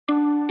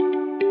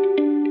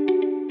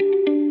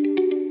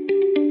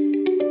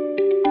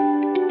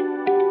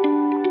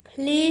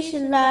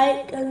Please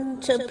like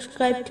and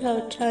subscribe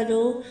to our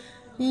channel.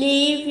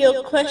 Leave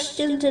your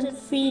questions and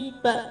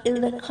feedback in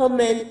the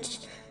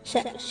comments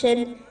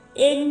section.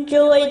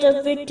 Enjoy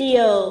the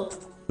video.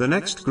 The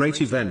next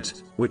great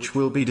event, which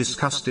will be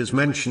discussed, is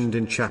mentioned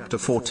in chapter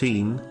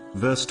 14,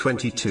 verse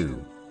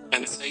 22.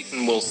 And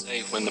Satan will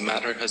say when the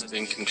matter has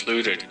been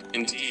concluded,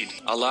 "Indeed,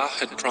 Allah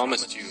had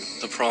promised you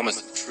the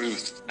promise of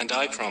truth, and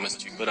I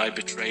promised you, but I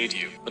betrayed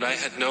you. But I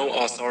had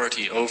no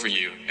authority over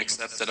you,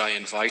 except that I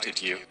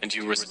invited you, and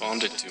you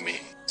responded to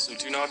me. So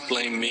do not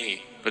blame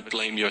me, but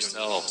blame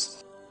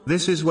yourselves."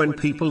 This is when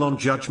people on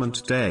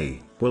Judgment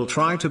Day will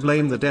try to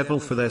blame the devil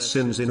for their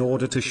sins in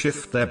order to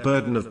shift their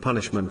burden of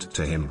punishment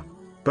to him.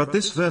 But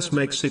this verse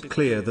makes it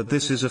clear that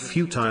this is a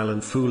futile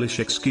and foolish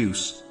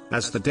excuse,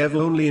 as the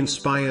devil only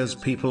inspires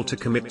people to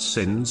commit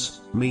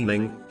sins,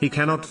 meaning, he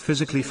cannot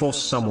physically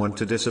force someone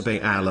to disobey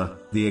Allah,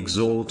 the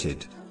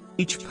Exalted.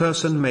 Each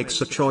person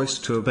makes a choice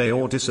to obey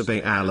or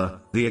disobey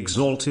Allah, the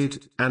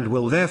Exalted, and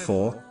will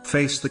therefore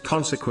face the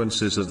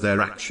consequences of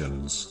their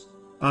actions.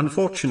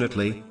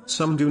 Unfortunately,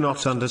 some do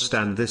not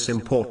understand this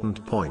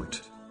important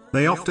point.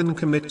 They often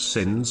commit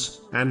sins,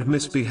 and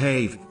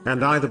misbehave,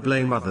 and either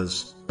blame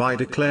others, by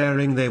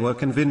declaring they were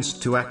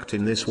convinced to act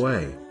in this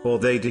way, or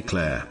they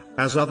declare,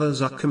 as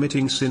others are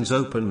committing sins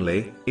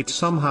openly, it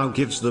somehow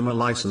gives them a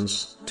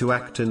license to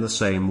act in the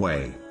same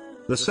way.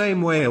 The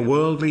same way a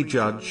worldly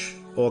judge,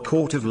 or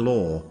court of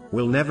law,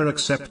 will never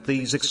accept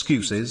these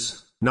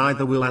excuses,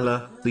 neither will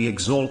Allah, the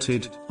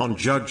Exalted, on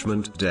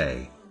Judgment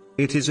Day.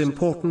 It is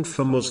important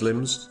for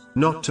Muslims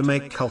not to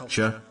make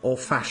culture or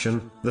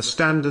fashion the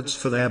standards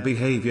for their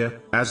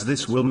behavior, as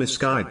this will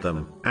misguide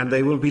them, and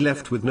they will be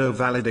left with no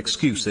valid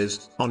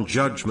excuses on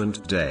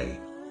Judgment Day.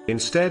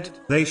 Instead,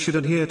 they should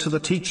adhere to the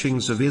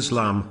teachings of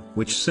Islam,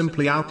 which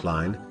simply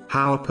outline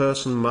how a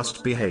person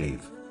must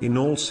behave in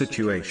all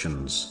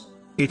situations.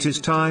 It is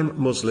time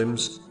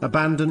Muslims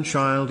abandon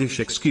childish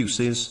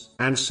excuses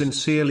and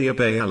sincerely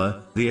obey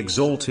Allah, the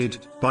Exalted,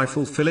 by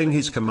fulfilling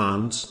His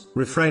commands,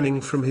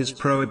 refraining from His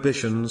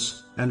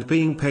prohibitions, and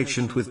being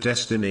patient with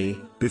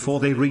destiny, before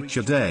they reach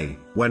a day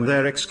when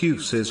their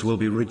excuses will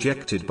be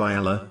rejected by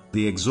Allah,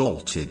 the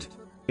Exalted.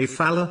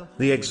 If Allah,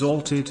 the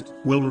Exalted,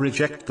 will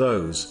reject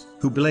those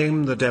who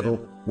blame the devil,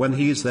 when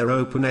he is their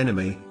open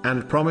enemy,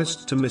 and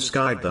promised to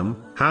misguide them,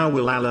 how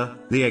will Allah,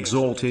 the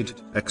Exalted,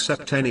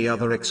 accept any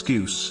other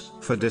excuse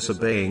for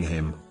disobeying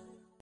Him?